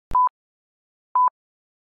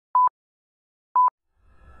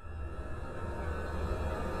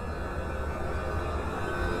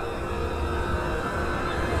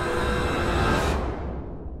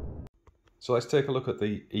So let's take a look at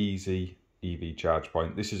the EASEE EV charge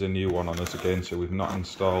point. This is a new one on us again, so we've not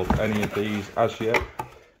installed any of these as yet.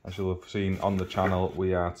 As you'll have seen on the channel,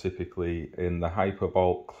 we are typically in the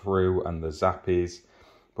Hypervolt Crew and the Zappies,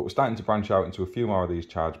 but we're starting to branch out into a few more of these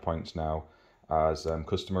charge points now as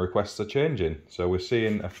customer requests are changing. So we're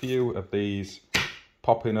seeing a few of these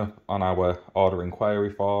popping up on our order inquiry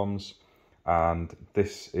forms, and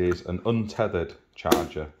this is an untethered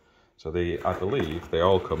charger. So I believe they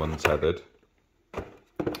all come untethered,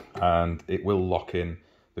 and it will lock in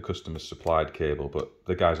the customer's supplied cable, but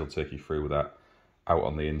the guys will take you through that out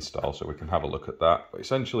on the install so we can have a look at that. But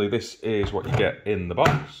essentially this is what you get in the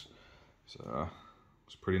box. So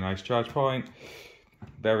it's a pretty nice charge point,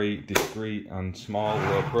 very discreet and small,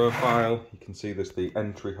 low profile. You can see there's the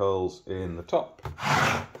entry holes in the top,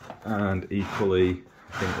 and equally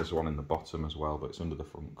I think there's one in the bottom as well, but it's under the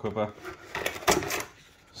front cover.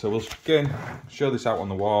 So we'll again show this out on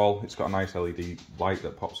the wall. It's got a nice LED light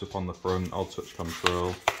that pops up on the front, all touch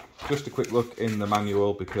control. Just a quick look in the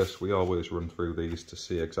manual, because we always run through these to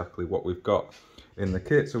see exactly what we've got in the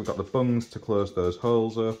kit. So we've got the bungs to close those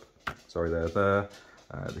holes up. Sorry, they're there.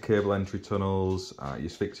 The cable entry tunnels, your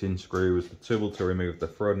fixing screws, the tool to remove the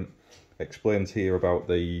front. Explains here about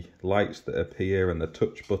the lights that appear and the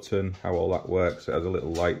touch button, how all that works. It has a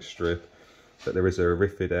little light strip, that there is a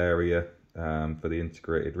RFID area for the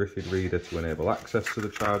integrated RFID reader to enable access to the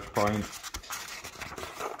charge point,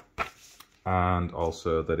 and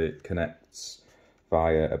also that it connects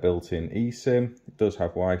via a built-in eSIM. It does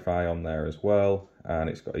have Wi-Fi on there as well, and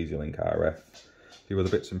it's got EasyLink RF. A few other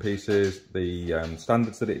bits and pieces, the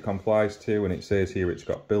standards that it complies to, and it says here it's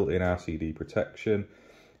got built-in RCD protection,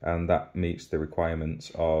 and that meets the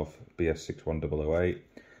requirements of BS 61008.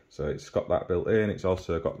 So it's got that built in. It's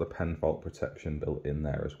also got the pen fault protection built in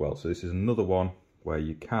there as well. So this is another one where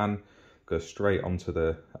you can go straight onto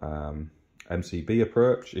the MCB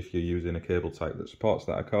approach if you're using a cable type that supports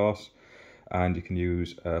that, of course. And you can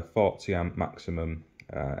use a 40 amp maximum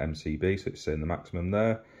MCB, so it's saying the maximum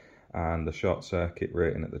there. And the short circuit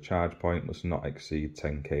rating at the charge point must not exceed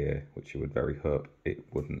 10 kA, which you would very hope it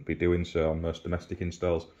wouldn't be doing so on most domestic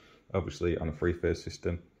installs. Obviously on a three-phase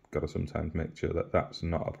system, got to sometimes make sure that that's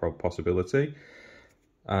not a possibility.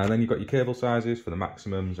 And then you've got your cable sizes for the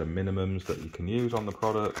maximums and minimums that you can use on the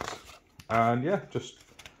product. And yeah, just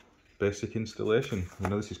basic installation. You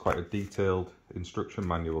know, this is quite a detailed instruction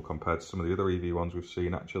manual compared to some of the other EV ones we've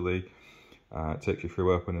seen actually. It takes you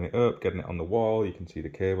through opening it up, getting it on the wall. You can see the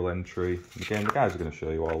cable entry. And again, the guys are going to show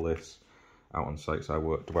you all this out on site, so I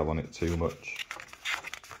won't dwell on it too much.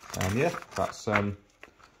 And yeah, that's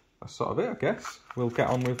sort of it, I guess. We'll get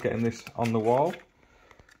on with getting this on the wall.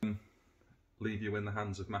 Leave you in the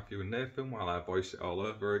hands of Matthew and Nathan while I voice it all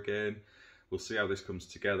over again. We'll see how this comes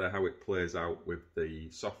together, how it plays out with the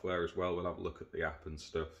software as well. We'll have a look at the app and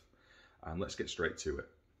stuff. And let's get straight to it.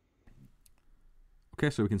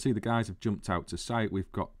 Okay, so we can see the guys have jumped out to site.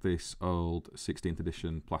 We've got this old 16th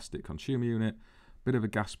edition plastic consumer unit. Bit of a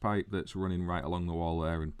gas pipe that's running right along the wall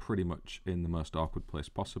there and pretty much in the most awkward place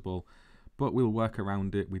possible. But we'll work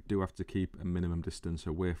around it. We do have to keep a minimum distance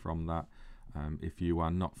away from that. If you are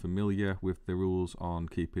not familiar with the rules on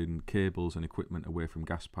keeping cables and equipment away from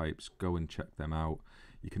gas pipes, go and check them out.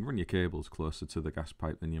 You can run your cables closer to the gas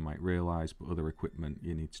pipe than you might realise, but other equipment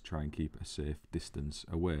you need to try and keep a safe distance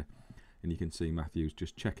away. And you can see Matthew's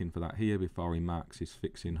just checking for that here before he marks his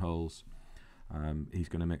fixing holes. He's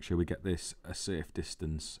going to make sure we get this a safe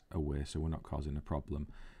distance away so we're not causing a problem.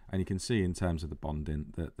 And you can see in terms of the bonding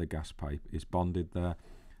that the gas pipe is bonded there.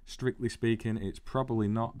 Strictly speaking, it's probably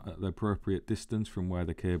not at the appropriate distance from where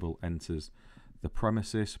the cable enters the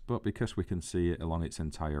premises, but because we can see it along its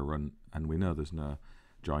entire run and we know there's no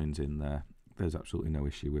joins in there, there's absolutely no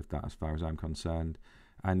issue with that as far as I'm concerned.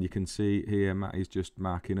 And you can see here Matt is just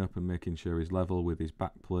marking up and making sure he's level with his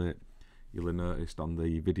back plate. You'll have noticed on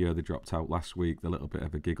the video that dropped out last week the little bit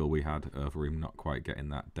of a giggle we had over him not quite getting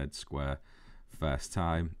that dead square first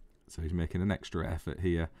time. So he's making an extra effort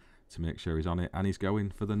here to make sure he's on it, and he's going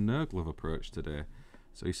for the no glove approach today.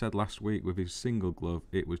 So he said last week with his single glove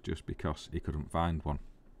it was just because he couldn't find one.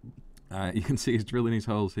 You can see he's drilling his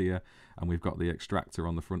holes here, and we've got the extractor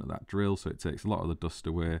on the front of that drill, so it takes a lot of the dust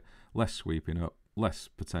away, less sweeping up, less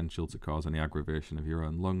potential to cause any aggravation of your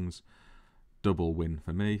own lungs. Double win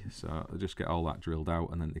for me. So I'll just get all that drilled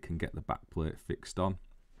out and then they can get the back plate fixed on.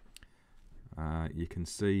 You can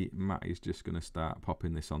see Matt is just going to start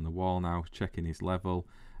popping this on the wall now, checking his level,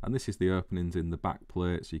 and this is the openings in the back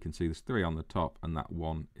plate. So you can see there's 3 on the top and that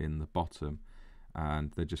 1 in the bottom,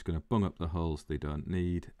 and they're just going to bung up the holes they don't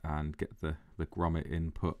need and get the grommet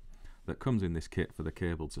input that comes in this kit for the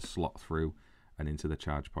cable to slot through and into the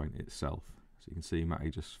charge point itself. So you can see Matty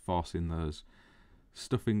just forcing those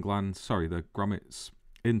stuffing glands, sorry, the grommets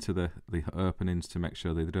into the openings to make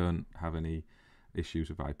sure they don't have any issues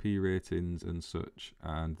with IP ratings and such.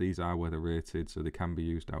 And these are weather rated, so they can be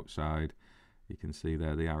used outside. You can see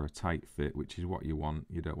there they are a tight fit, which is what you want.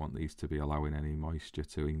 You don't want these to be allowing any moisture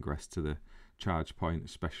to ingress to the charge point,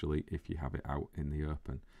 especially if you have it out in the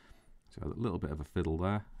open. So a little bit of a fiddle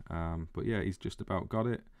there, but yeah, he's just about got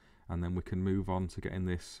it, and then we can move on to getting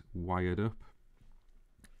this wired up.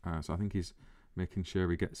 So I think he's making sure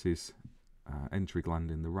he gets his entry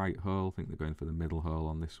gland in the right hole. I think they're going for the middle hole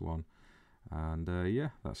on this one, and yeah,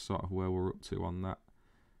 that's sort of where we're up to on that.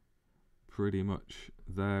 Pretty much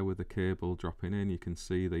there with the cable dropping in. You can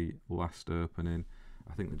see the last opening.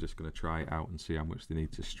 I think they're just going to try it out and see how much they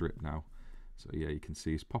need to strip now. So yeah, you can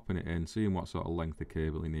see he's popping it in, seeing what sort of length of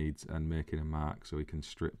cable he needs and making a mark so he can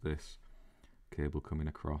strip this cable coming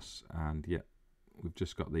across. And yeah, we've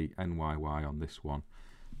just got the NYY on this one,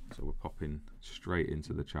 so we're popping straight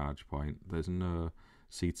into the charge point. There's no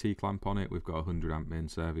CT clamp on it. We've got a 100 amp main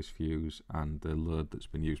service fuse, and the load that's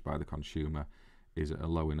been used by the consumer is at a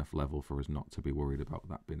low enough level for us not to be worried about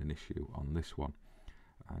that being an issue on this one.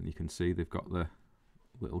 And you can see they've got the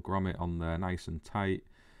little grommet on there nice and tight,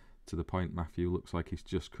 to the point Matthew looks like he's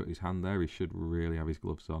just cut his hand there. He should really have his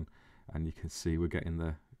gloves on, and you can see we're getting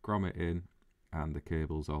the grommet in and the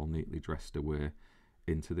cables all neatly dressed away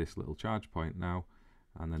into this little charge point now,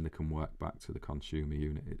 and then they can work back to the consumer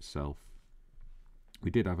unit itself.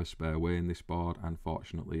 We did have a spare way in this board, and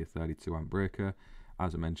fortunately a 32 amp breaker.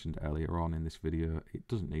 As I mentioned earlier on in this video, it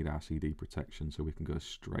doesn't need RCD protection, so we can go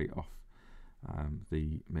straight off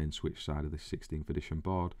the main switch side of this 16th edition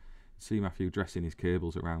board. See Matthew dressing his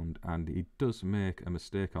cables around, and he does make a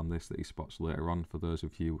mistake on this that he spots later on. For those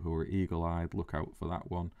of you who are eagle-eyed, look out for that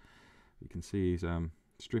one. You can see he's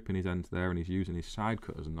stripping his end there, and he's using his side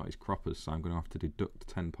cutters and not his croppers, so I'm going to have to deduct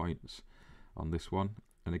 10 points on this one.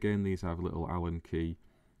 And again, these have a little Allen key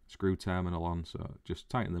screw terminal on, so just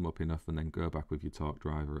tighten them up enough and then go back with your torque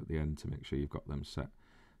driver at the end to make sure you've got them set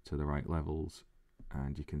to the right levels.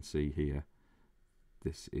 And you can see here,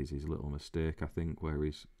 this is his little mistake, I think, where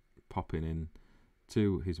he's popping in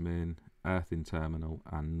to his main earthing terminal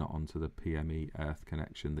and not onto the PME earth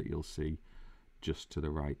connection that you'll see just to the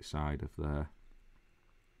right side of there,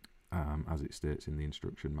 as it states in the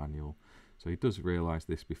instruction manual. So he does realise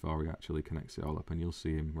this before he actually connects it all up, and you'll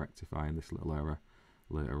see him rectifying this little error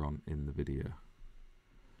later on in the video.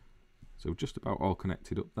 So just about all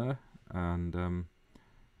connected up there, and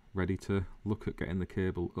ready to look at getting the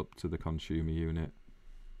cable up to the consumer unit.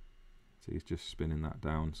 So he's just spinning that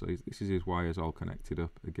down. So this is his wires all connected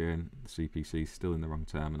up. Again, the CPC is still in the wrong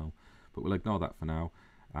terminal, but we'll ignore that for now.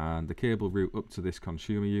 And the cable route up to this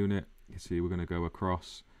consumer unit, you see we're going to go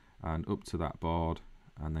across and up to that board,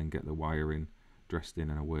 and then get the wiring dressed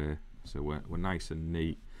in and away. So we're nice and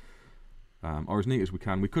neat. Or as neat as we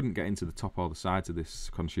can. We couldn't get into the top or the sides of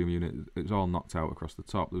this consumer unit. It was all knocked out across the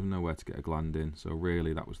top. There was nowhere to get a gland in, so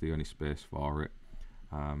really that was the only space for it.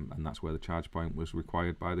 And that's where the charge point was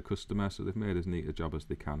required by the customer, so they've made as neat a job as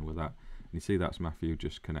they can with that. And you see that's Matthew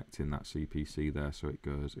just connecting that CPC there, so it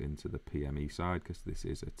goes into the PME side, because this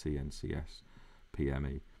is a TNCS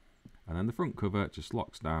PME. And then the front cover just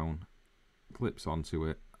locks down, clips onto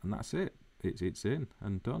it, and that's it. It's in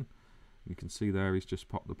and done. You can see there he's just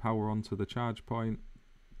popped the power onto the charge point,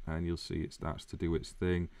 and you'll see it starts to do its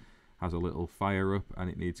thing, has a little fire up, and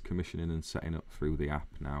it needs commissioning and setting up through the app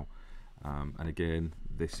now. And again,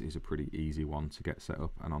 this is a pretty easy one to get set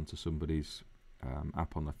up and onto somebody's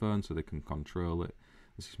app on their phone so they can control it.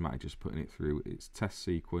 This is Matty just putting it through its test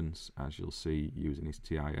sequence, as you'll see, using his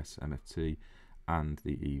TIS MFT and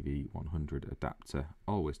the EV100 adapter.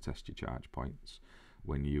 Always test your charge points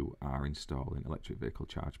when you are installing electric vehicle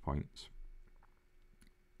charge points.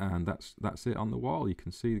 And that's it on the wall. You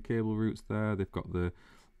can see the cable routes there. They've got the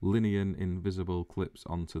linear invisible clips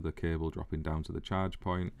onto the cable dropping down to the charge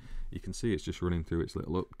point. You can see it's just running through its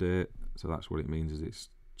little update. So that's what it means, is it's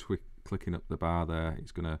clicking up the bar there.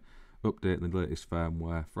 It's going to update the latest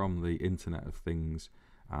firmware from the Internet of Things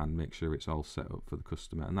and make sure it's all set up for the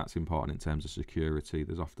customer. And that's important in terms of security.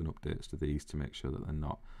 There's often updates to these to make sure that they're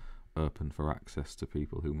not open for access to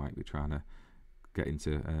people who might be trying to get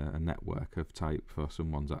into a network of type for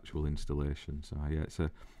someone's actual installation. So yeah, it's an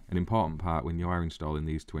important part when you are installing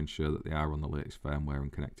these to ensure that they are on the latest firmware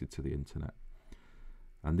and connected to the internet.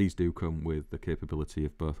 And these do come with the capability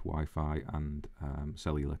of both Wi-Fi and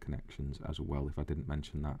cellular connections as well, if I didn't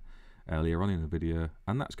mention that earlier on in the video.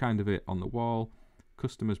 And that's kind of it on the wall.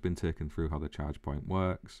 Customer's been taken through how the charge point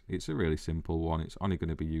works. It's a really simple one. It's only going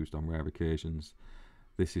to be used on rare occasions.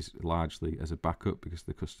 This is largely as a backup because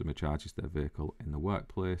the customer charges their vehicle in the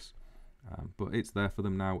workplace, but it's there for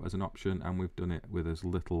them now as an option, and we've done it with as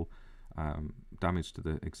little damage to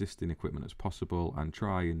the existing equipment as possible, and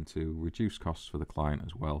trying to reduce costs for the client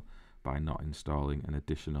as well by not installing an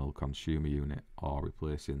additional consumer unit or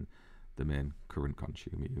replacing the main current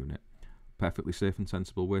consumer unit. Perfectly safe and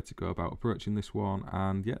sensible way to go about approaching this one,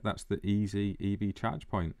 and yeah, that's the EASEE EV charge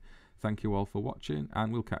point. Thank you all for watching,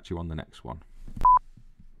 and we'll catch you on the next one.